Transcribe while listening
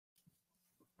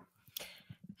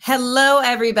Hello,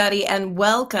 everybody, and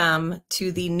welcome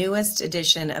to the newest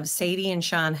edition of Sadie and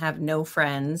Sean Have No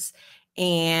Friends.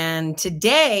 And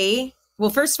today,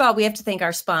 well, first of all, we have to thank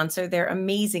our sponsor. They're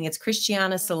amazing. It's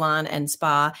Christiana Salon and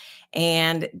Spa.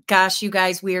 And gosh, you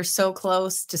guys, we are so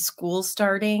close to school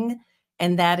starting.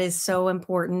 And that is so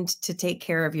important to take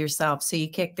care of yourself. So you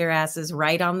kick their asses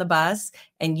right on the bus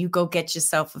and you go get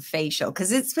yourself a facial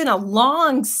because it's been a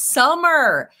long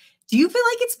summer. Do you feel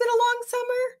like it's been a long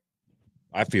summer?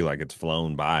 I feel like it's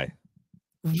flown by.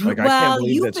 Like, I can't Well,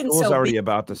 believe you've that been school's so already busy.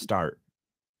 about to start.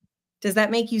 Does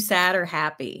that make you sad or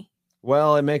happy?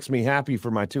 Well, it makes me happy for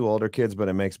my two older kids, but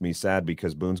it makes me sad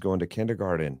because Boone's going to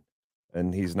kindergarten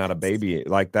and he's not a baby.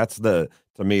 Like, to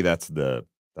me, that's the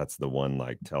one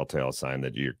like telltale sign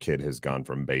that your kid has gone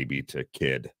from baby to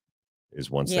kid is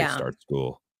once they start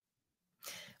school.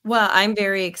 Well, I'm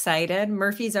very excited.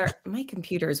 My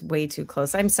computer is way too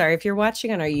close. I'm sorry if you're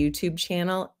watching on our YouTube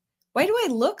channel. Why do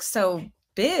I look so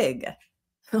big?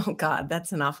 Oh God,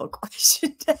 that's an awful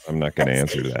question. I'm not going to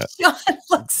answer that. Sean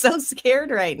looks so scared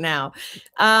right now.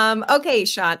 Okay,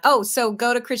 Sean. Oh, so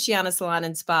go to Christiana Salon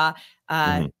and Spa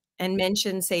and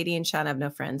mention Sadie and Sean Have No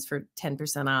Friends for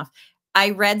 10% off. I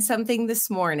read something this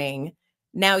morning.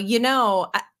 Now,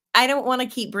 I don't want to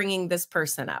keep bringing this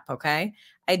person up, okay?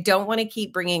 I don't want to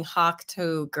keep bringing Hawk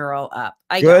Toe Girl up.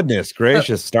 Goodness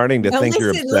gracious, starting to think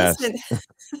you're obsessed.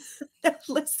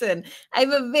 Listen, I have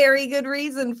a very good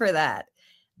reason for that.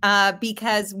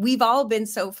 Because we've all been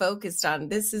so focused on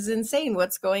this is insane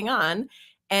what's going on.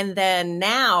 And then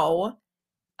now,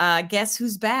 guess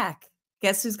who's back?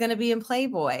 Guess who's going to be in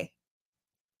Playboy?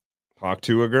 Hawk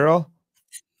to a girl?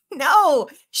 No,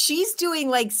 she's doing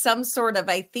like some sort of,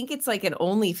 I think it's like an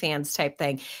OnlyFans type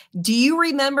thing. Do you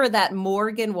remember that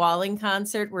Morgan Wallen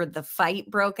concert where the fight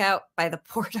broke out by the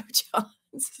Porto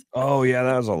Johns? Oh, yeah,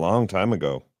 that was a long time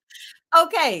ago.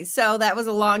 Okay, so that was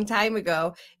a long time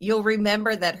ago. You'll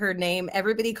remember that her name,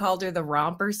 everybody called her the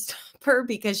Romper Stomper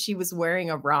because she was wearing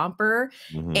a romper.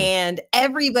 And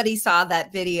everybody saw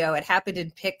that video. It happened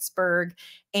in Pittsburgh.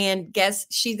 And guess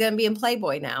she's going to be in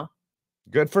Playboy now.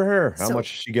 Good for her. How much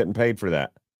is she getting paid for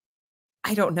that?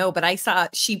 I don't know, but I saw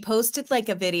she posted like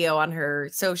a video on her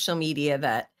social media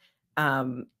that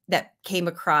that came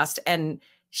across, and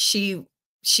she's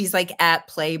like at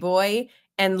Playboy.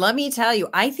 And let me tell you,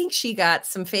 I think she got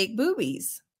some fake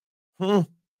boobies. I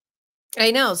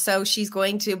know. So she's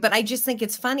going to, but I just think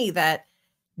it's funny that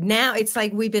now it's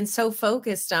like we've been so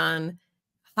focused on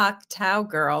Hawk Toe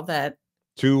Girl that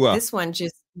this one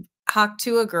just Hawk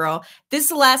to a girl. This is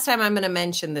the last time I'm going to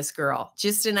mention this girl.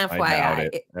 Just an FYI. I doubt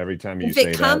it. Every time you say that,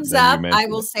 if it comes up, I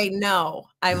will say no.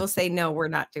 I will say no. We're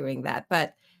not doing that.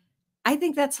 But I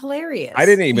think that's hilarious. I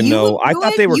didn't even know. I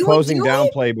thought they were closing down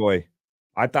Playboy.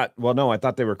 I thought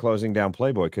they were closing down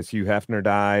Playboy because Hugh Hefner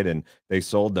died and they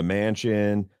sold the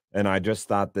mansion. And I just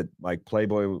thought that like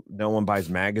Playboy, no one buys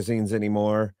magazines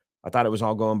anymore. I thought it was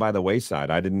all going by the wayside.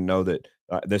 I didn't know that.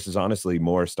 This is honestly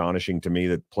more astonishing to me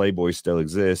that Playboy still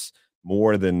exists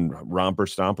more than Romper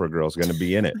Stomper Girl's going to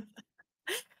be in it.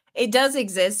 It does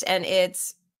exist, and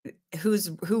it's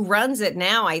who runs it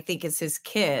now, I think, is his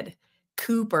kid,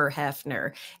 Cooper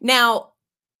Hefner. Now,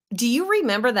 do you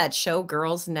remember that show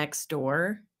Girls Next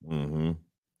Door?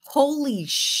 Holy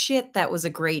shit, that was a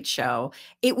great show.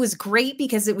 It was great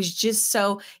because it was just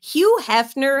so Hugh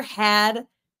Hefner had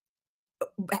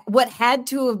what had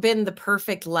to have been the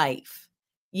perfect life.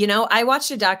 You know, I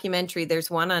watched a documentary. There's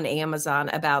one on Amazon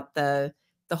about the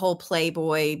whole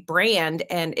Playboy brand,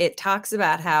 and it talks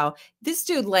about how this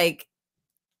dude, like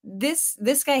this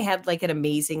guy had like an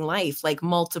amazing life, like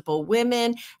multiple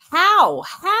women. How?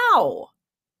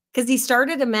 Because he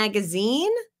started a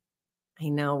magazine. I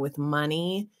know, with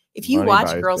money. If you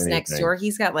watch Girls Next Door,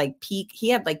 he's got like he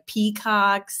had like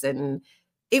peacocks, and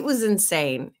it was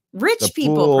insane. Rich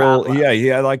people problem. Yeah, he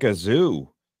had like a zoo.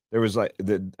 There was like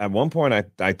at one point,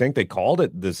 I think they called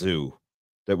it the zoo.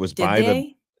 That was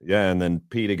and then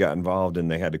PETA got involved and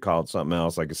they had to call it something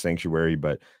else, like a sanctuary.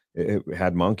 But it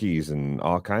had monkeys and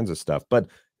all kinds of stuff. But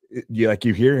you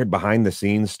hear behind the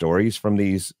scenes stories from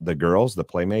the girls, the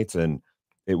playmates, and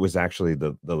it was actually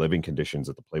the living conditions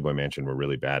at the Playboy Mansion were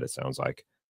really bad. It sounds like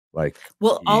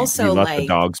also let the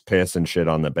dogs piss and shit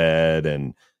on the bed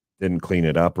and didn't clean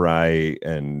it up right,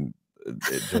 and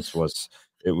it just was.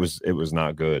 It was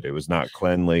not good. It was not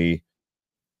cleanly.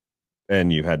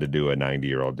 And you had to do a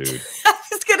 90-year-old dude. I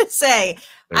was going to say,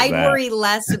 I worry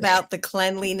less about the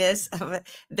cleanliness of it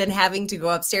than having to go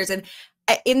upstairs. And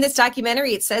in this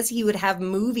documentary, it says he would have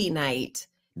movie night.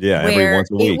 Yeah, every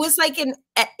once a week. It was like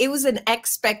it was an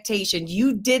expectation.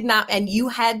 You did not, and you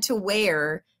had to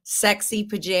wear sexy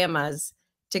pajamas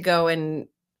to go and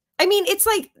I mean, it's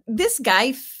like this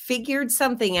guy figured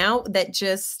something out that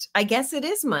just I guess it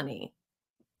is money.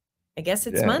 I guess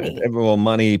it's Yeah, money. well,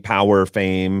 money, power,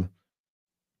 fame.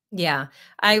 Yeah.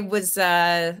 I was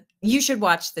you should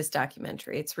watch this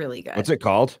documentary. It's really What's good. it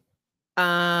called?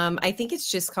 I think it's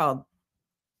just called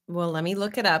well, let me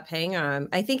look it up. Hang on.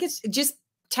 I think it's just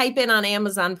type in on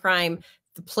Amazon Prime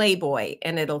the Playboy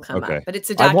and it'll come up. Okay. But it's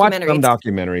a I've watched documentary. some It's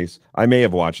documentaries. I may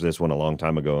have watched this one a long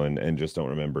time ago and just don't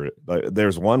remember it. But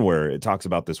there's one where it talks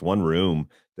about this one room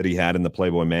that he had in the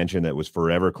Playboy Mansion that was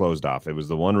forever closed off. It was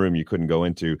the one room you couldn't go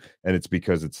into, and it's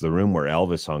because it's the room where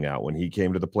Elvis hung out when he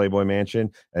came to the Playboy Mansion,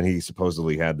 and he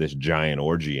supposedly had this giant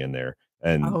orgy in there.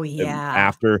 And oh yeah.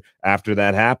 after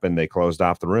that happened, they closed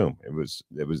off the room. It was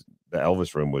the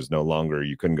Elvis room was no longer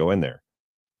you couldn't go in there.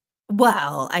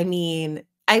 Well, I mean,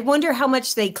 I wonder how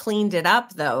much they cleaned it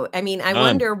up though. I mean, I None.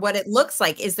 wonder what it looks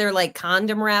like. Is there like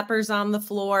condom wrappers on the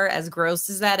floor, as gross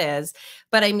as that is?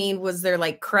 But I mean, was there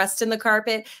like crust in the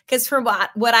carpet? Because from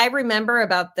what I remember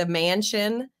about the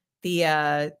mansion,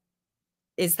 the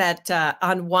is that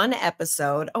on one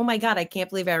episode, oh my God, I can't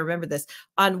believe I remember this.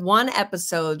 On one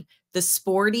episode, the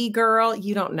sporty girl,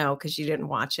 you don't know because you didn't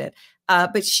watch it,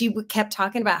 but she kept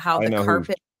talking about how I the know who.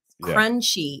 carpet is Yeah,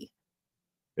 crunchy.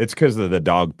 it's because of the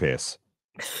dog piss.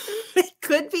 It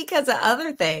could be because of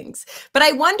other things. But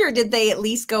I wonder, did they at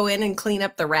least go in and clean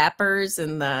up the wrappers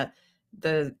and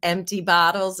the empty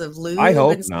bottles of I lube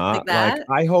hope and stuff like not. Like,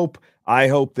 that? I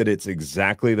hope that it's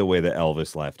exactly the way that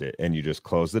Elvis left it, and you just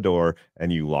close the door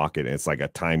and you lock it. And it's like a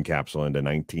time capsule into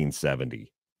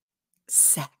 1970.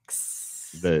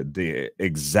 Sex. The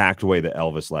exact way that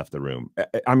Elvis left the room.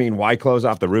 I mean, why close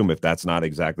off the room if that's not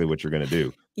exactly what you're gonna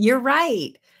do? You're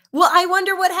right. Well, I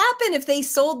wonder what happened if they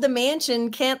sold the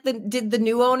mansion. Can't the did the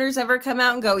new owners ever come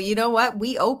out and go, you know what?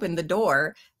 We opened the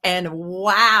door and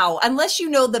wow, unless you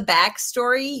know the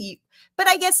backstory. But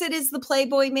I guess it is the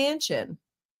Playboy Mansion.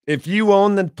 If you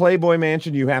own the Playboy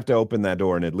Mansion, you have to open that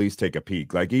door and at least take a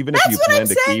peek. Like, even if That's you what plan I'm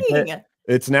to keep it, saying.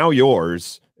 it's now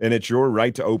yours, and it's your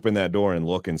right to open that door and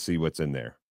look and see what's in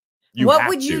there. You What have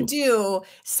would you to. do,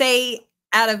 say,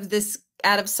 out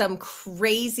of some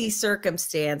crazy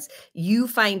circumstance, you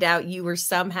find out you were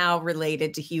somehow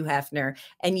related to Hugh Hefner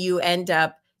and you end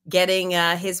up getting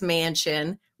his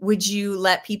mansion? Would you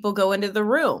let people go into the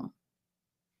room?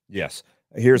 Yes.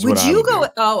 Here's what Would I you would go? do.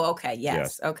 Oh, okay. Yes.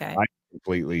 Yes. Okay. I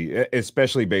completely,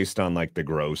 especially based on like the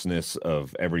grossness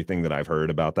of everything that I've heard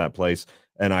about that place.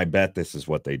 And I bet this is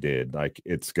what they did. Like,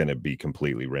 it's going to be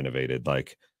completely renovated.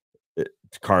 Like, it,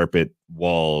 carpet,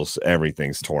 walls,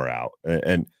 everything's tore out.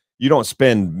 And you don't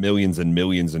spend millions and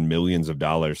millions and millions of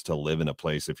dollars to live in a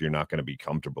place if you're not going to be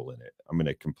comfortable in it. I'm going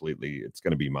to completely, it's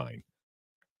going to be mine.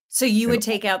 So you And would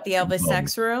take out the Elvis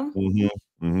sex room?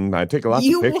 I take lots of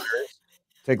You pictures.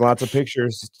 Take lots of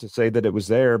pictures to say that it was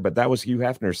there, but that was Hugh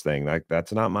Hefner's thing. Like,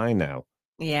 that's not mine now.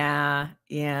 Yeah,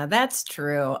 yeah, that's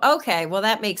true. Okay, well,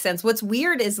 that makes sense. What's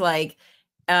weird is like,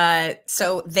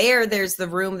 so there's the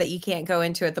room that you can't go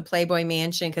into at the Playboy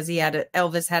Mansion because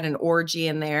Elvis had an orgy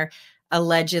in there,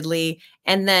 allegedly.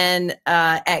 And then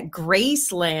at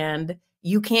Graceland,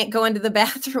 you can't go into the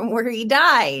bathroom where he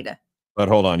died. But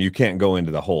hold on, you can't go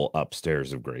into the whole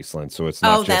upstairs of Graceland, so it's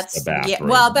not Oh, just the that's yeah.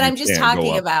 Well, bathroom. but You I'm just can't go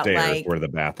talking about upstairs like where the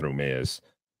bathroom is.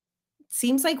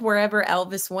 seems like wherever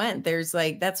Elvis went, there's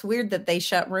like that's weird that they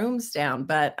shut rooms down,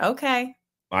 but okay.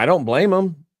 I don't blame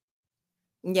them.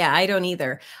 Yeah, I don't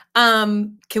either.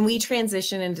 Can we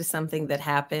transition into something that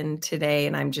happened today?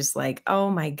 And I'm just like, oh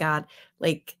my God,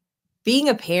 like being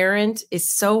a parent is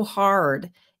so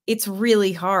hard. It's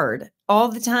really hard all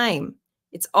the time.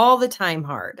 It's all the time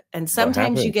hard. And What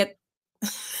sometimes you happened?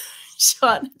 get,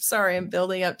 Sean, I'm sorry, I'm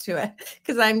building up to it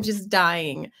because I'm just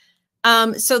dying.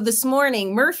 So this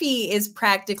morning, Murphy is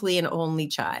practically an only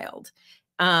child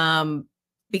um,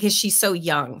 because she's so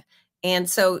young. And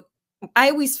so I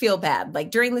always feel bad. Like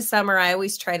during the summer, I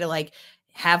always try to like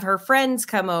have her friends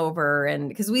come over. And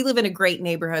because we live in a great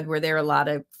neighborhood where there are a lot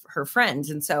of her friends.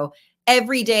 And so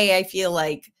every day I feel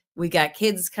like we got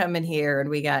kids coming here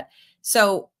and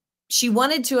so she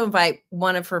wanted to invite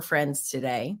one of her friends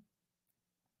today.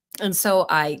 And so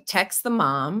I text the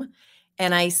mom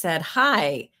and I said,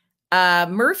 hi,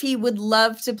 Murphy would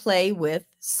love to play with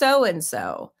so and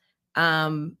so.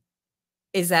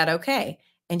 Is that okay?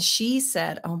 And she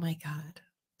said, oh my God,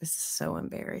 this is so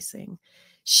embarrassing.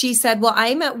 She said, well,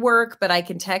 I'm at work, but I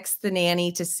can text the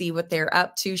nanny to see what they're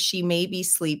up to. She may be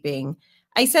sleeping.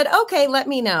 I said, okay, let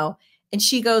me know. And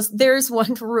she goes, there's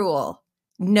one rule,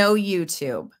 no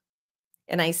YouTube.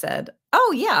 And I said,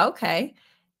 oh, yeah, okay.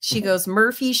 She goes,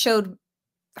 Murphy showed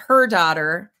her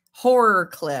daughter horror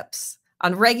clips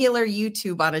on regular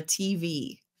YouTube on a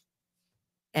TV.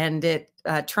 and it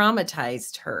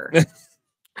traumatized her.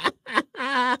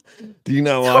 Do you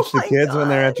not Oh watch the my kids when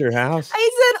they're God. at your house?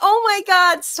 I said, "Oh my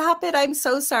God, stop it. I'm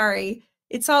so sorry.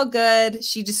 It's all good."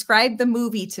 She described the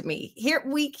movie to me. Here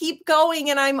we keep going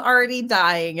and I'm already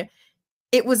dying.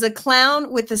 It was a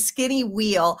clown with a skinny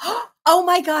wheel. Oh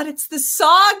my God, it's the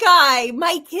Saw guy.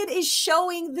 My kid is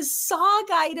showing the Saw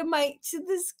guy to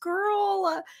this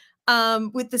girl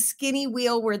with the skinny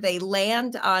wheel where they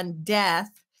land on death.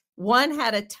 One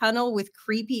had a tunnel with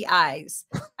creepy eyes.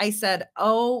 I said,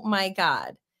 "Oh my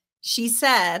God." She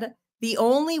said, the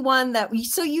only one that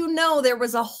so there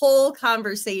was a whole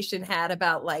conversation had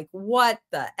about like what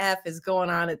the F is going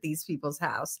on at these people's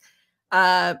house.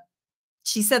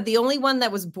 She said the only one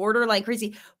that was borderline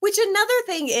crazy, which another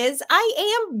thing is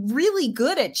I am really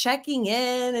good at checking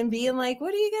in and being like,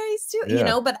 what do you guys do?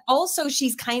 Yeah. But also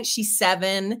she's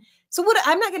 7. So what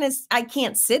I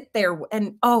can't sit there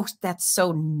and that's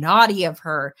so naughty of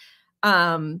her.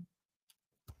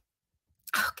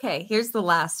 Okay, here's the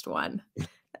last one.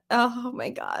 Oh my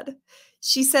God.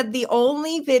 She said the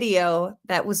only video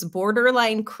that was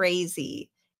borderline crazy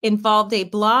involved a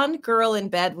blonde girl in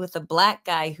bed with a black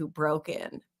guy who broke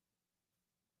in.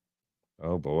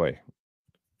 Oh boy.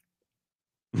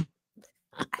 I don't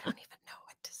even know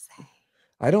what to say.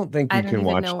 I don't think I you don't can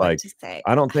even watch, know what like to say.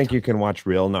 I don't think you can watch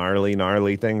real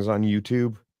gnarly things on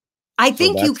YouTube, I so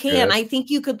think you that's can. good. I think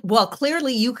you could. Well,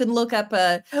 clearly you can look up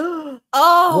a. Well,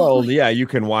 Oh, yeah, you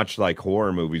can watch, like,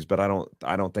 horror movies, but I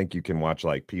don't think you can watch,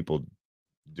 like, people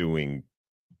doing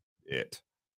it.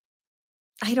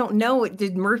 I don't know.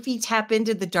 Did Murphy tap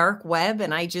into the dark web?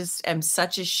 And I just am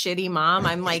such a shitty mom.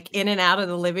 I'm like in and out of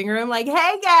the living room, like,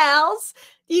 hey, gals,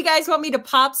 do you guys want me to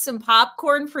pop some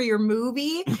popcorn for your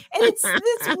movie? And it's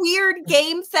this weird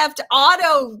game theft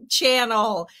auto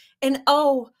channel. And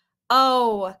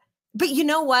but you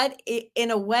know what? In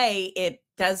a way, it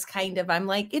does kind of, I'm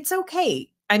like, it's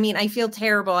okay. I mean, I feel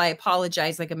terrible. I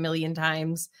apologize like a million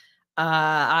times.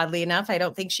 Oddly enough, I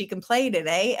don't think she can play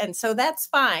today. And so that's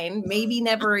fine. Maybe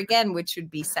never again, which would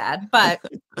be sad. But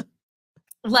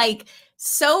like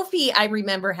Sophie, I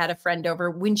remember had a friend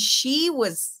over when she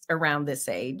was around this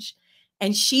age,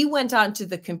 and she went onto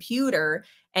the computer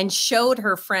and showed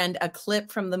her friend a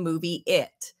clip from the movie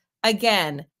It.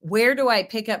 Again, where do I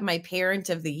pick up my Parent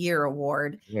of the Year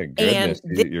award? My And goodness,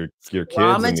 this your kids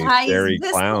and these traumatized scary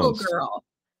this little clowns. girl.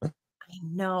 I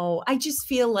know. I just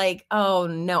feel like, oh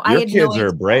no, I Your had no kids are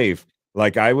idea. brave.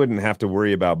 Like, I wouldn't have to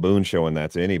worry about Boone showing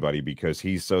that to anybody because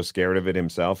he's so scared of it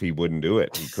himself, he wouldn't do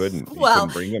it. He couldn't. He Well,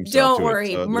 couldn't bring himself don't to it.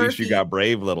 worry, So at least you Murphy. got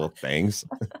brave little things.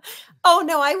 Oh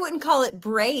no, I wouldn't call it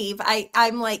brave.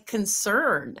 I'm like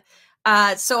concerned.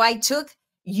 So I took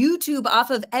YouTube off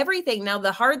of everything. Now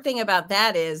the hard thing about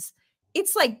that is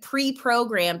it's like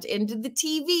pre-programmed into the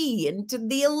TV, into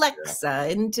the Yeah. Alexa,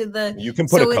 into the You can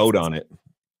put a so it's code on it.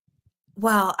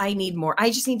 well, I need more.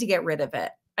 I just need to get rid of it.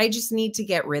 I just need to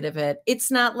get rid of it. It's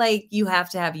not like you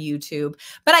have to have YouTube,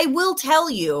 but I will tell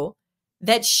you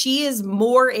that she is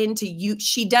more into you.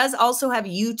 She does also have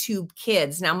YouTube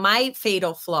Kids. Now, my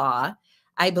fatal flaw,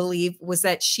 I believe, was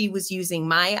that she was using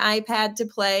my iPad to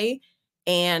play,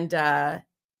 and I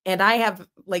have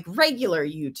like regular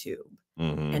YouTube.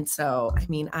 Mhm. And so, I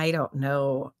mean, I don't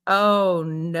know. Oh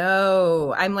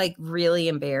no. I'm like really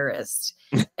embarrassed.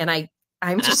 And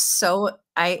I'm just so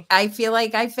I feel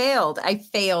like I failed. I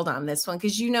failed on this one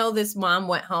because this mom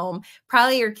went home.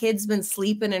 Probably her kid's been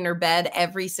sleeping in her bed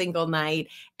every single night.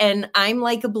 And I'm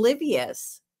like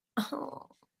oblivious. Oh.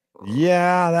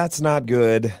 Yeah, that's not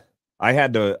good. I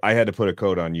had to put a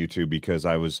code on YouTube because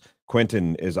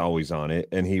Quentin is always on it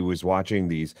and he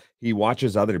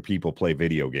watches other people play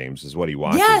video games is what he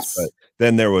watches. But Yes.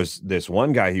 then there was this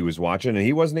one guy he was watching and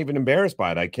he wasn't even embarrassed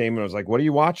by it. I came and I was like, "What are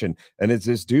you watching?" And it's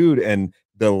this dude and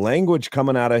the language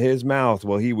coming out of his mouth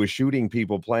while he was shooting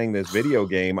people playing this video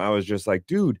game, I was just like,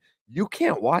 "Dude, you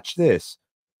can't watch this.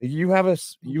 Oh You my have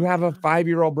a God.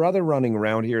 5-year-old brother running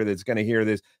around here that's going to hear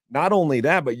this. Not only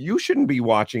that, but you shouldn't be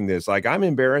watching this. Like, I'm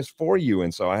embarrassed for you."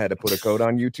 And so I had to put a code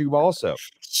on YouTube also.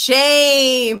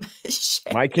 Shame.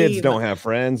 My kids Shame. don't have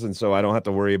friends, and so I don't have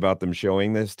to worry about them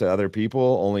showing this to other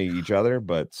people, only each other,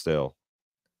 but still.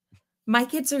 My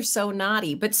kids are so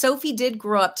naughty, but Sophie did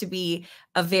grow up to be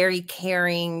a very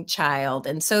caring child,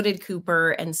 and so did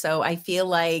Cooper. And so I feel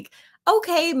like,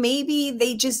 okay, maybe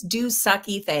they just do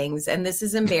sucky things, and this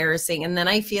is embarrassing. And then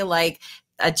I feel like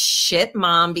a shit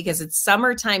mom because it's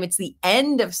summertime, it's the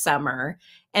end of summer,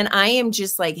 and I am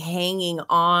just like hanging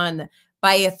on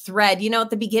by a thread. At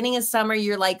the beginning of summer,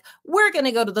 you're like, we're going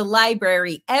to go to the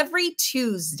library every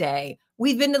Tuesday.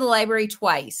 We've been to the library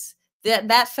twice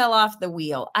that fell off the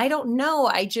wheel. I don't know.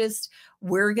 I just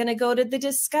We're going to go to the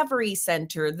Discovery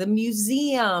Center, the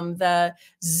museum, the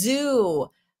zoo.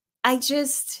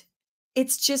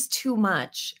 It's just too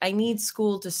much. I need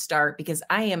school to start because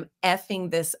I am effing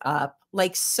this up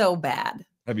like so bad.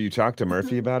 Have you talked to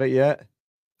Murphy about it yet?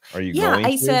 Are you Yeah, going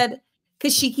I to? said,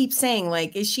 because she keeps saying,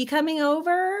 like, is she coming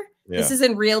over? This Yeah, is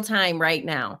in real time right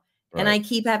now. And right. I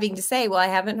keep having to say, well, I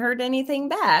haven't heard anything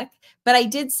back. But I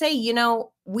did say,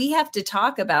 we have to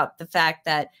talk about the fact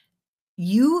that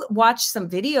you watched some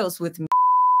videos with me.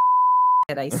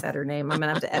 I said her name. I'm going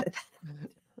to have to edit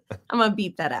that. I'm going to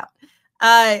beep that out.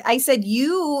 I said,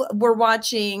 you were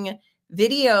watching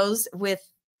videos with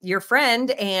your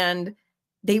friend and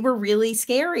they were really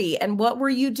scary. And what were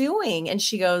you doing? And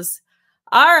she goes,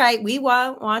 all right, we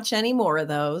won't watch any more of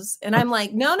those. And I'm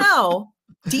like, no,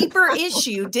 deeper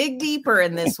issue, dig deeper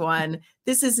in this one.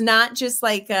 This is not just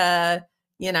like oh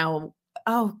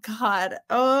God.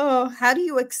 Oh, how do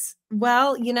you,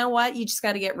 well, you know what? You just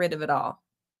got to get rid of it all.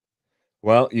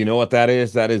 Well, you know what that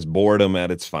is? That is boredom at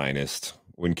its finest.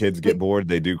 When kids get But bored,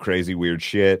 they do crazy, weird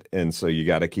shit, and so you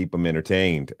gotta keep them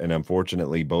entertained, and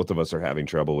unfortunately, both of us are having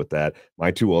trouble with that. My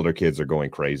 2 older kids are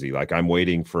going crazy, like, I'm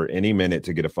waiting for any minute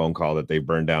to get a phone call that they've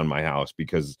burned down my house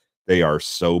because they are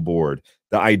so bored.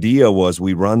 The idea was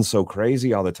we run so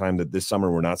crazy all the time that this summer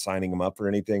we're not signing them up for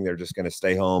anything, they're just gonna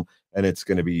stay home, and it's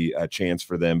gonna be a chance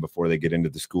for them before they get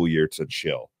into the school year to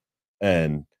chill,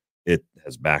 and it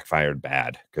has backfired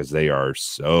bad because they are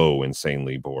so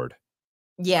insanely bored.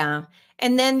 yeah.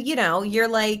 And then, you're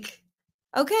like,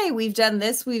 okay, we've done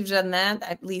this, we've done that,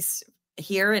 at least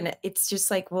here. And it's just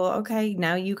like, well, okay,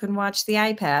 now you can watch the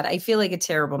iPad. I feel like a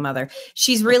terrible mother.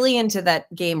 She's really into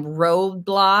that game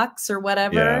Roadblocks or Yeah,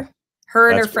 whatever. Her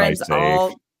and her that's probably friends safe.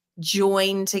 all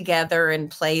join together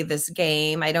and play this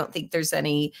game. I don't think there's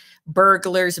any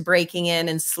burglars breaking in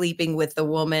and sleeping with the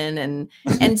woman.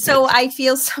 And so I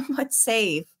feel somewhat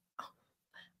safe.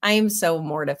 I am so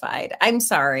mortified. I'm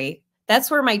sorry. That's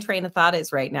where my train of thought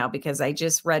is right now because I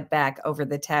just read back over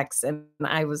the text and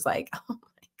I was like, "Oh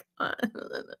my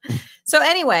god." So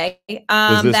anyway,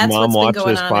 Does this that's mom what's been watch going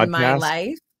this on in my podcast?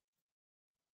 life.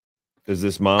 Does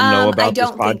this mom know I about this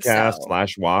don't think podcast so.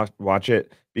 slash watch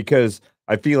it? Because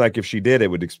I feel like if she did, it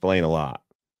would explain a lot.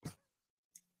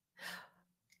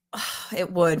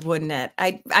 It would, wouldn't it?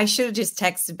 I should have just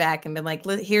texted back and been like,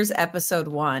 Here's episode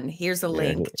 1. Here's a Yeah,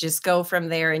 link. Just go from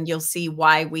there and you'll see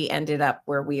why we ended up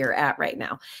where we are at right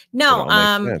now." it No, all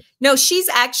makes sense. no, she's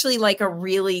actually like a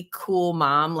really cool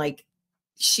mom. Like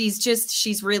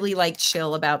she's really like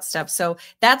chill about stuff. So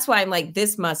that's why I'm like,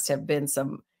 this must have been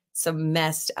some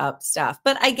messed up stuff.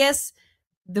 But I guess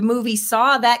the movie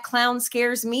Saw, that clown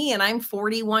scares me and I'm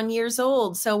 41 years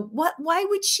old. So why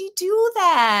would she do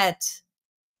that?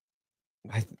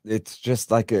 It's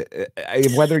just like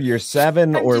whether you're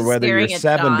 7 I'm or just whether you're staring at Sean.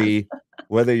 70,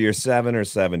 whether you're 7 or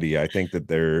 70, I think that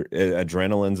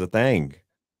adrenaline's a thing,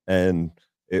 and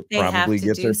it They have probably to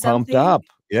gets do her pumped something? up.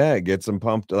 Yeah, it gets them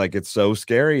pumped. Like it's so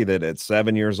scary that at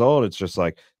 7 years old, it's just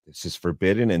like this is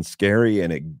forbidden and scary,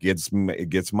 and it gets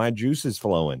my juices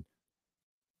flowing.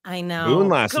 I Boone know.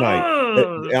 last night,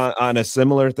 Grr. on a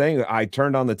similar thing, I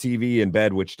turned on the TV in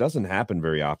bed, which doesn't happen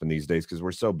very often these days because 'cause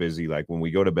we're so busy, like, when we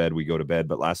go to bed, we go to bed,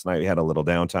 but last night we had a little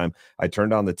downtime. I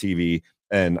turned on the TV,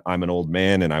 and I'm an old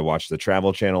man, and I watch the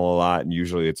Travel Channel a lot, and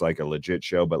usually it's, like, a legit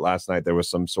show, but last night there was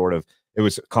some sort of it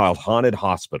was called Haunted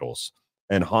Hospitals,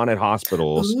 and Haunted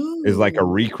Hospitals is like a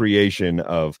Ooh. recreation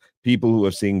of people who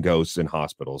have seen ghosts in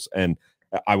hospitals, and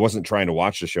I wasn't trying to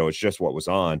watch the show, it's just what was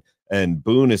on, and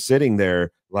Boone is sitting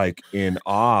there like in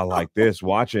awe like this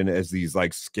watching as these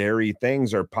like scary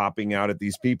things are popping out at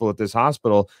these people at this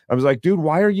hospital. I was like, dude,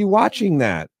 why are you watching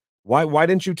that? Why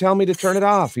didn't you tell me to turn it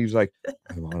off? He was like,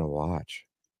 I want to watch.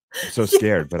 I'm so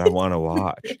scared, but I want to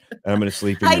watch, and I'm going to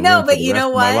sleep in I your room know, for but the you rest know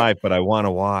of my what? life, but I want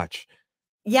to watch.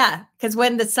 Yeah, because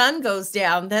when the sun goes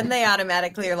down, then they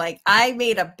automatically are like, I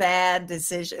made a bad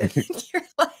decision. You're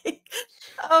like,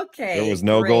 There was okay,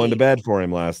 no going to great. bed for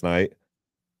him last night.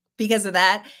 Because of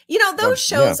that. But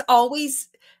Those yeah, shows always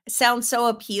sound so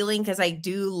appealing because I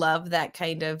do love that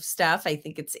kind of stuff. I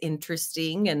think it's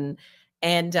interesting and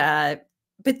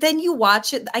but then you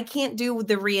watch it. I can't do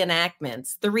the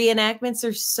reenactments. The reenactments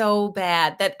are so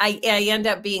bad that I end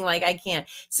up being like, I can't.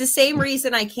 It's the same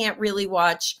reason I can't really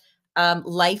watch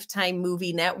Lifetime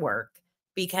Movie Network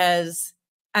because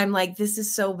I'm like, this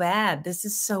is so bad. This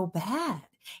is so bad.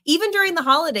 Even during the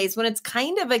holidays when it's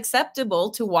kind of acceptable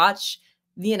to watch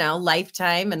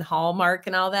Lifetime and Hallmark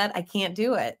and all that, I can't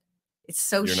do it. It's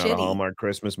so you're not a shitty. Hallmark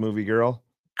Christmas movie girl.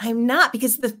 I'm not,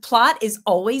 because the plot is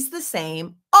always the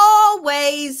same.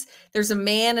 Always. There's a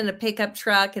man in a pickup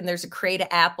truck and there's a crate of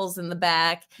apples in the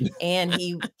back, and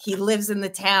he lives in the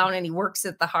town and he works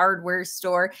at the hardware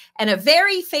store, and a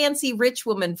very fancy rich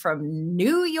woman from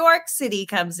New York City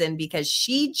comes in because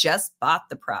she just bought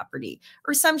the property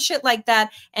or some shit like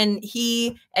that, and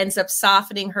he ends up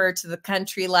softening her to the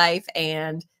country life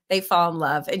and they fall in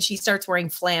love, and she starts wearing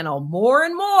flannel more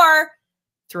and more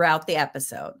throughout the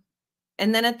episode.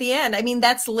 And then at the end, I mean,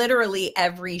 that's literally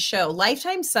every show.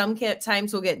 Lifetime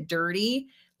sometimes will get dirty,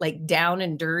 like down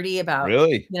and dirty about,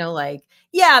 Really? like,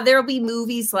 yeah, there'll be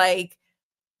movies like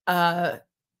My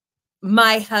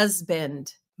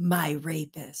Husband, My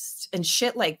Rapist, and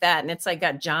shit like that. And it's like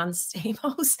got John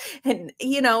Stamos. And,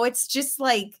 it's just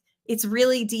like, it's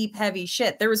really deep, heavy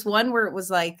shit. There was one where it was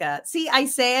like, see, I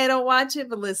say I don't watch it,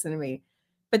 but listen to me.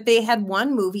 But they had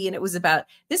one movie and it was about,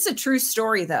 this is a true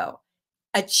story though,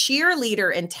 a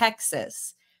cheerleader in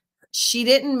Texas. She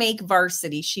didn't make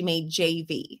varsity, she made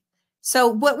JV. So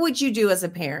what would you do as a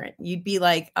parent? You'd be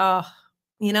like, oh,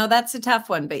 that's a tough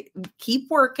one, but keep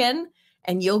working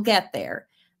and you'll get there.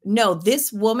 No,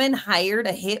 this woman hired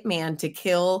a hitman to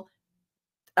kill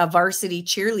a varsity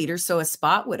cheerleader so a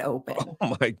spot would open.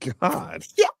 Oh my God.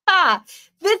 Yeah.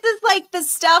 This is like the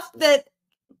stuff that,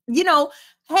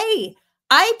 hey,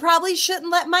 I probably shouldn't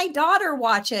let my daughter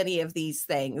watch any of these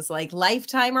things like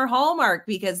Lifetime or Hallmark,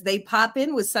 because they pop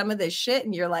in with some of this shit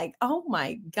and you're like, oh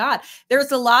my God.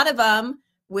 There's a lot of them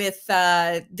with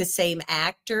the same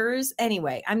actors.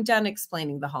 Anyway, I'm done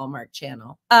explaining the Hallmark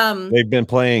Channel. They've been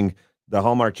playing, the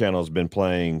Hallmark Channel has been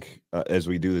playing, as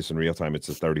we do this in real time, it's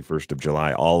the 31st of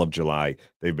July, all of July.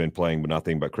 They've been playing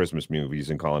nothing but Christmas movies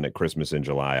and calling it Christmas in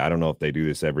July. I don't know if they do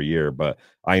this every year, but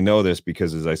I know this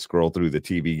because as I scroll through the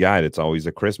TV guide, it's always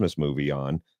a Christmas movie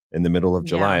on in the middle of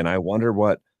July. Yeah. And I wonder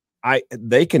what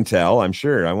they can tell, I'm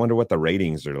sure. I wonder what the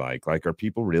ratings are like. Like, are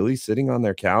people really sitting on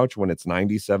their couch when it's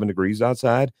 97 degrees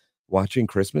outside watching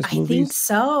Christmas I movies? think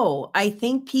so. I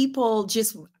think people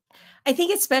just, I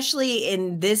think especially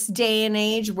in this day and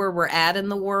age where we're at in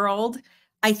the world,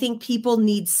 I think people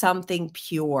need something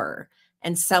pure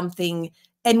and something.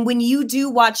 And when you do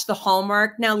watch the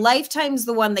Hallmark, now Lifetime's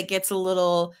the one that gets a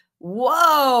little,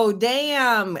 whoa,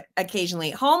 damn, occasionally.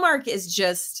 Hallmark is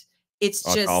just, it's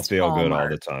just I'll feel Hallmark. good all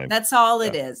the time. That's all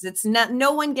it is. It's not,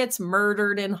 no one gets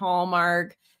murdered in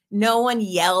Hallmark. No one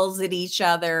yells at each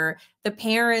other. The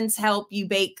parents help you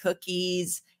bake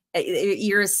cookies.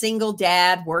 You're a single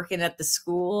dad working at the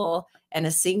school and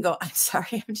I'm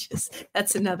sorry,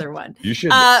 that's another one. You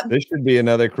should, this should be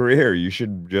another career. You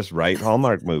should just write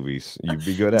Hallmark movies. You'd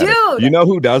be good at it. You know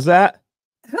who does that?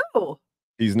 Who?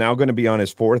 He's now going to be on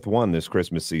his 4th one this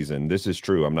Christmas season. This is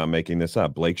true. I'm not making this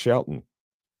up. Blake Shelton.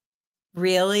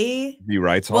 Really? He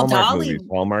writes Hallmark movies,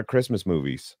 Hallmark Christmas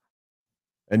movies.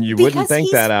 And you wouldn't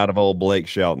think that out of old Blake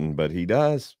Shelton, but he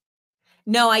does.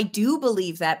 No, I do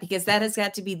believe that, because that has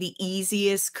got to be the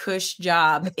easiest cush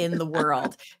job in the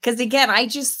world. Because again, I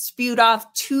just spewed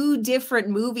off 2 different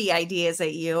movie ideas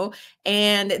at you,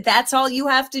 and that's all you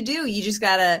have to do. You just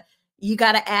gotta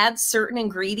add certain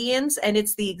ingredients, and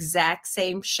it's the exact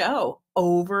same show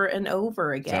over and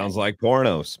over again. Sounds like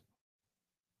pornos.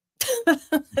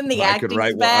 And the I could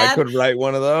write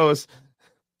one of those.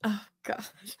 Oh God.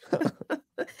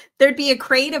 There'd be a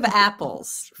crate of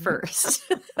apples first.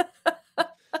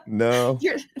 No,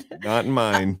 not in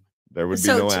mine. There would be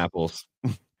no apples.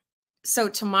 So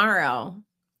tomorrow,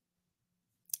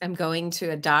 I'm going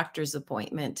to a doctor's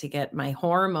appointment to get my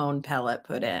hormone pellet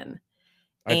put in.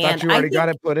 I thought you already got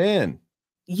it put in.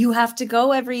 You have to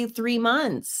go every 3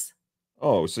 months.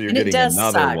 Oh, so you're getting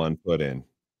another one put in.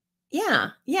 Yeah.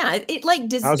 Yeah. It like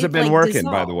does. How's it been working,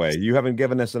 by the way? You haven't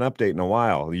given us an update in a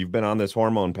while. You've been on this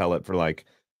hormone pellet for like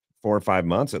 4 or 5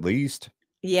 months at least.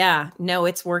 Yeah. No,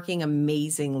 it's working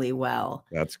amazingly well.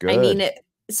 That's good. I mean,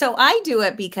 so I do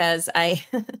it because I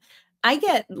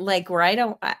get like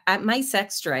where my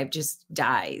sex drive just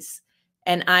dies,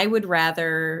 and I would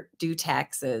rather do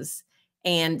taxes.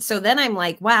 And so then I'm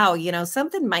like, wow,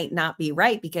 something might not be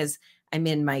right, because I'm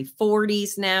in my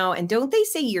 40s now. And don't they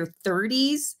say your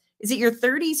 30s? Is it your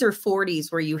 30s or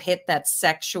 40s where you hit that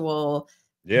sexual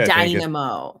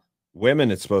dynamo?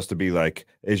 Women, it's supposed to be like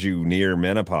as you near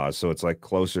menopause. So it's like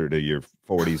closer to your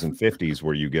 40s and 50s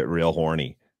where you get real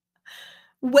horny.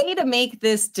 Way to make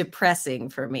this depressing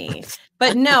for me.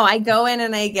 But no, I go in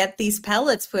and I get these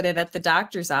pellets put in at the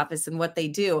doctor's office. And what they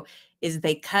do is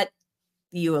they cut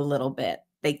you a little bit.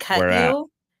 They cut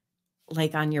you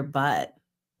like on your butt.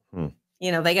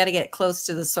 They got to get close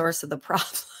to the source of the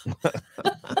problem.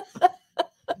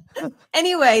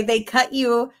 Anyway, they cut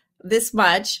you this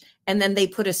much, and then they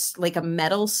put like a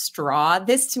metal straw.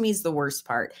 This to me is the worst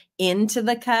part, into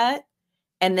the cut.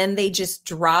 And then they just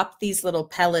drop these little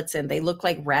pellets in. They look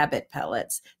like rabbit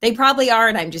pellets. They probably are,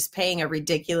 and I'm just paying a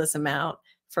ridiculous amount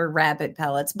for rabbit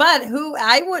pellets. But who,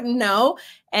 I wouldn't know.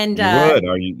 And You would,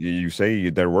 or you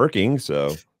say they're working,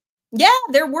 so yeah,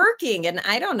 they're working, and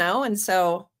I don't know. And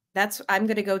so that's, I'm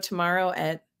going to go tomorrow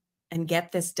and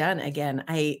get this done again.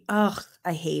 I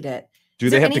hate it. do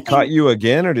Is they there have to cut anything? you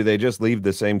again, or do they just leave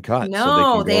the same cut so they can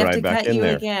No, go they have right to back cut in you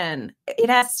there? again. It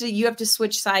has to, you have to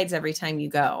switch sides every time you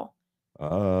go.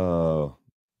 Oh,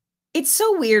 It's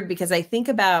so weird because I think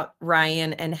about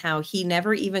Ryan and how he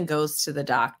never even goes to the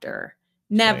doctor.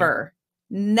 same. Never.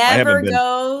 I haven't Never been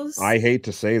goes. I hate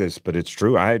to say this, but it's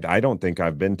true. I don't think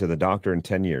I've been to the doctor in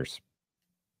 10 years,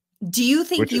 Do you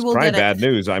think which you is will probably get a bad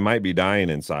news. I might be dying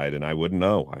inside and I wouldn't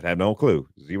know. I'd have no clue.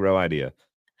 0 idea.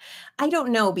 I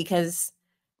don't know, because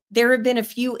there have been a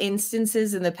few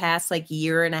instances in the past like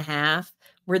year and a half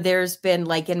where there's been,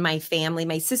 like, in my family,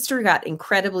 my sister got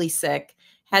incredibly sick,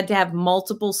 had to have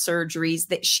multiple surgeries,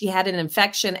 that she had an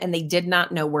infection and they did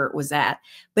not know where it was at.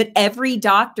 But every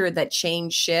doctor that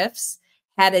changed shifts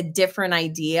had a different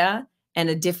idea and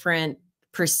a different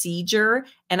procedure.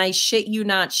 And I shit you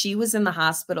not, she was in the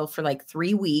hospital for like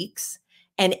 3 weeks.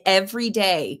 And every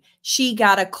day she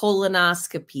got a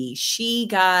colonoscopy. She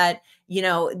got,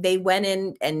 they went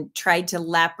in and tried to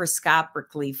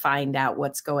laparoscopically find out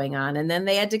what's going on. And then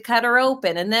they had to cut her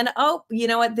open. And then, oh, you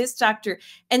know what, this doctor.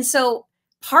 And so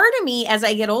part of me, as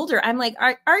I get older, I'm like, are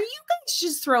you guys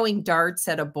just throwing darts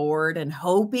at a board and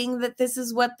hoping that this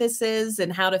is what this is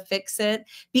and how to fix it?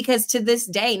 Because to this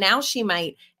day, now she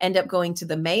might end up going to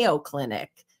the Mayo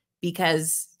Clinic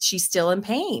because she's still in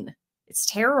pain. It's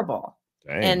terrible.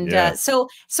 Dang, And yeah. so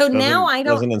now I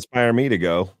don't. Doesn't inspire me to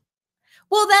go.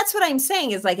 Well, that's what I'm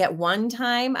saying is, like, at one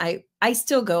time I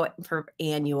still go for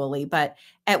annually, but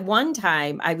at one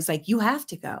time I was like, you have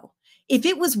to go. If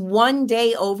it was one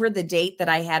day over the date that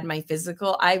I had my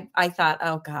physical, I thought,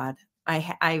 oh God,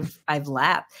 I've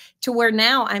lapped, to where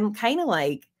now I'm kind of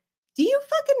like, do you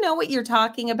fucking know what you're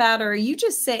talking about? Or are you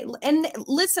just saying, and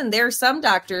listen, there are some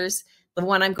doctors, the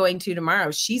one I'm going to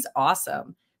tomorrow, she's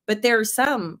awesome. But there are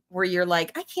some where you're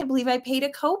like, I can't believe I paid a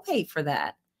copay for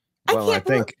that. I Well, I can't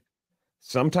believe. think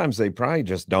sometimes they probably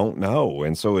just don't know,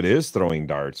 and so it is throwing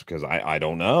darts because I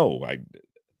don't know.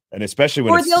 And especially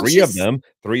when Or it's they'll 3 of just, them,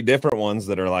 3 different ones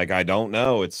that are like, I don't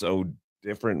know. It's so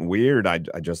different and weird. I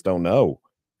just don't know.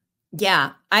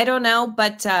 yeah, I don't know,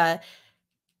 but, I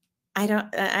don't,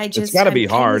 It's gotta I'm be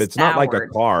kind hard. of It's not like a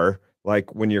soured. car.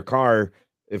 Like, when your car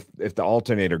if the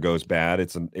alternator goes bad,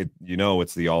 it's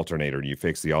the alternator, you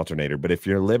fix the alternator, but if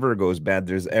your liver goes bad,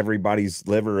 there's everybody's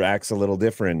liver acts a little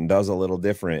different and does a little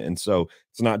different, and so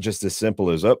it's not just as simple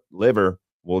as, "Oh, liver,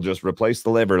 we'll just replace the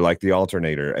liver like the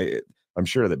alternator." I'm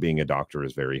sure that being a doctor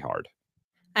is very hard.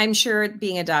 I'm sure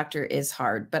being a doctor is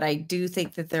hard, but I do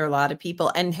think that there are a lot of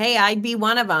people, and hey, I'd be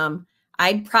one of them.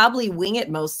 I'd probably wing it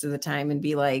most of the time and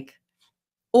be like,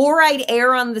 or I'd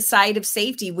err on the side of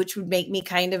safety, which would make me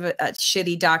kind of a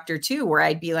shitty doctor too, where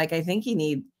I'd be like, I think you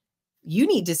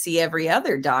need to see every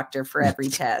other doctor for every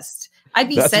test. I'd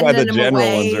be That's why the sending them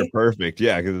general ones are away. perfect.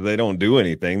 Yeah, because they don't do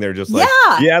anything. They're just like,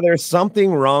 Yeah. "Yeah, there's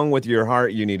something wrong with your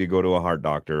heart. You need to go to a heart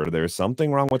doctor. Or there's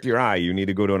something wrong with your eye. You need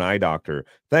to go to an eye doctor."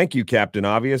 Thank you, Captain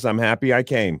Obvious. I'm happy I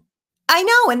came. I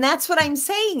know, and that's what I'm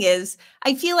saying is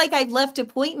I feel like I've left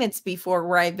appointments before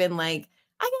where I've been like,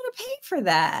 I gotta pay for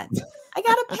that. I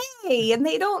gotta pay, and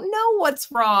they don't know what's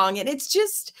wrong. And it's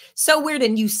just so weird.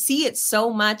 And you see it so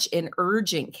much in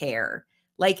urgent care.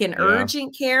 Like in Yeah.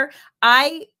 urgent care,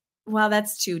 I, well,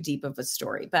 that's too deep of a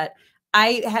story, but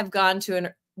I have gone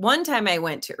to one time I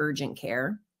went to urgent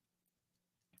care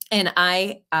and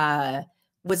I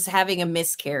was having a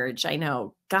miscarriage. I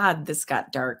know, God, this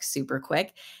got dark super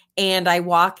quick. And I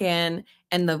walk in,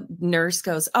 and the nurse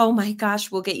goes, "Oh my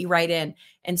gosh, we'll get you right in."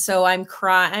 And so I'm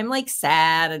crying. I'm like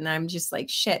sad, and I'm just like,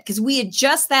 shit. Because we had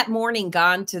just that morning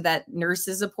gone to that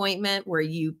nurse's appointment where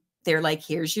they're like,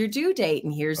 here's your due date,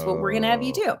 and here's what we're gonna have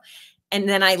you Oh, do. And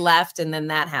then I left, and then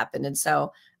that happened. And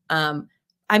so um,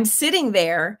 I'm sitting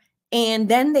there, and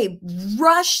then they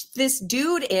rushed this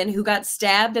dude in who got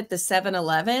stabbed at the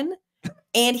 7-Eleven,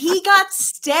 and he got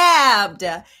stabbed.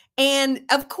 And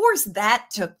of course, that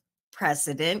took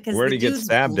precedent because where'd the he get dude's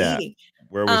stabbed at? bleeding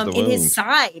Where was the in his wound?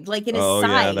 side, like in his Oh,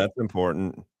 yeah, side. that's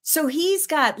important. So he's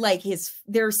got like he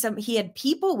had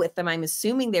people with them. I'm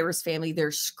assuming there was family.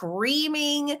 They're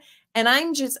screaming.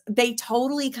 And they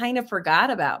totally kind of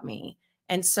forgot about me.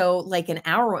 And so like an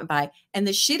hour went by. And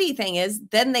the shitty thing is,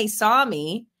 then they saw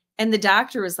me, and the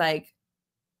doctor was like,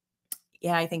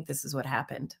 yeah, I think this is what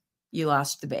happened. You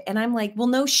lost the baby. And I'm like, well,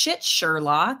 no shit,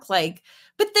 Sherlock. Like,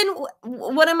 but then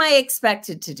what am I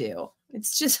expected to do?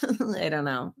 It's just, I don't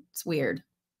know. It's weird.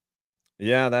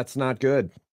 Yeah, that's not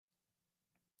good.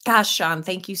 Gosh, Sean,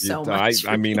 thank you so much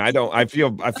I for mean,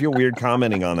 thinking I feel weird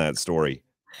commenting on that story.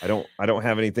 I don't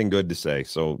have anything good to say.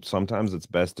 So sometimes it's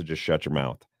best to just shut your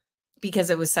mouth. because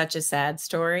it was such a sad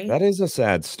story. That is a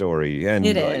sad story. It And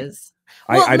like is.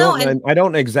 Well, no, and I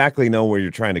don't exactly know where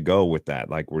you're trying to go with that.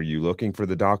 Like, were you looking for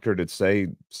the doctor to say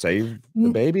save the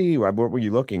baby? What were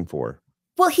you looking for?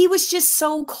 well, he was just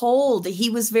so cold. He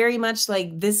was very much like,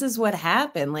 this is what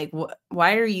happened. Like,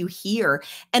 why are you here?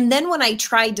 And then when I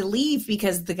tried to leave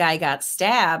because the guy got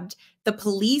stabbed, the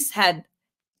police had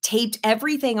taped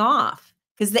everything off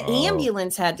because the Oh,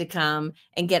 ambulance had to come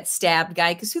and get stabbed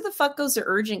guy. Because who the fuck goes to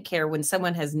urgent care when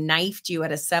someone has knifed you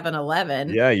at a 7-Eleven?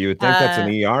 yeah, you would think that's an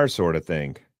ER sort of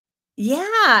thing.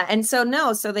 Yeah, and so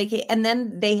no, so and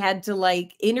then they had to,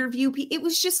 like, interview it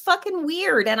was just fucking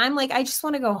weird, and I'm like, "I just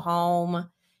wanna go home."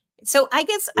 So, I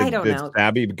guess I don't Did know.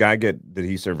 Stabby guy did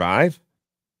he survive?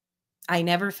 I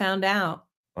never found out.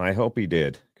 I hope he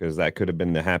did, because that could have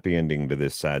been the happy ending to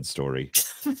this sad story.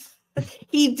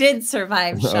 He did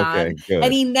survive, Okay, Sean, and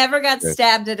good, he never got good.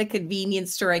 stabbed at a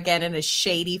convenience store again in a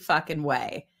shady fucking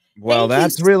way. Well, Thank you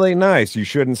that's really nice. You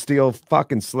shouldn't steal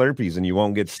fucking Slurpees and you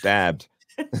won't get stabbed.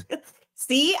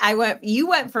 See, you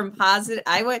went from positive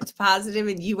I went to positive,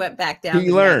 and you went back down He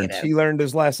to learned. negative. He learned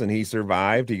his lesson. He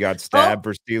survived. He got Oh, stabbed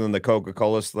for stealing the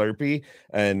Coca-Cola Slurpee,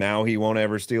 and now he won't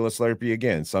ever steal a Slurpee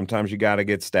again. Sometimes you gotta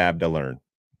get stabbed to learn.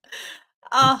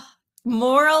 oh,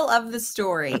 moral of the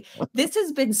story. This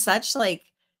has been such like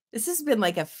this has been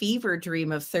like a fever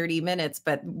dream of 30 minutes,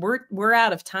 but we're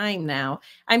out of time now.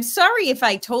 I'm sorry if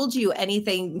I told you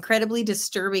anything incredibly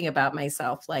disturbing about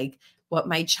myself, like what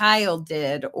my child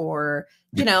did or,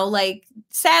 like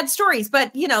sad stories,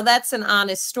 but that's an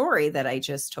honest story that I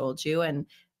just told you. And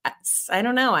I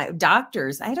don't know.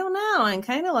 Doctors, I don't know. I'm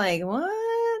kind of like, what?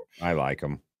 I like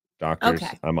them. Doctors,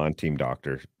 Okay. I'm on team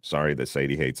doctor. Sorry that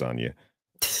Sadie hates on you.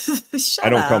 I Shut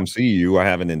don't up. come see you. I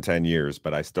haven't in 10 years,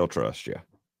 but I still trust you.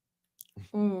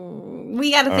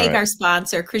 We got to All thank right. our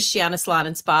sponsor, Christiana Salon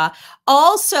and Spa.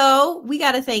 Also, we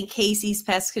got to thank Casey's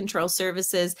Pest Control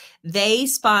Services. They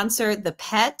sponsor the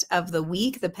Pet of the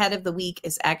Week. The Pet of the Week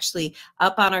is actually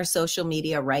up on our social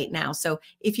media right now. So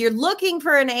if you're looking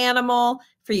for an animal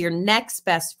for your next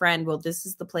best friend, well, this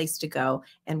is the place to go.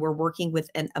 And we're working with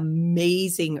an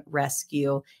amazing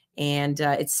rescue, and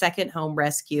it's Second Home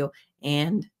Rescue.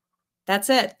 And that's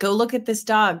it. Go look at this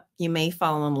dog. You may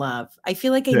fall in love. I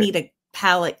feel like I Yeah, need a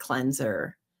palate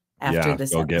cleanser after yeah,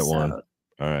 this go get one. episode.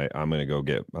 All right, I'm gonna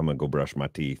go brush my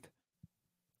teeth.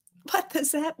 What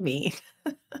does that mean?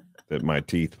 That my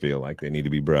teeth feel like they need to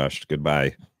be brushed.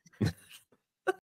 Goodbye.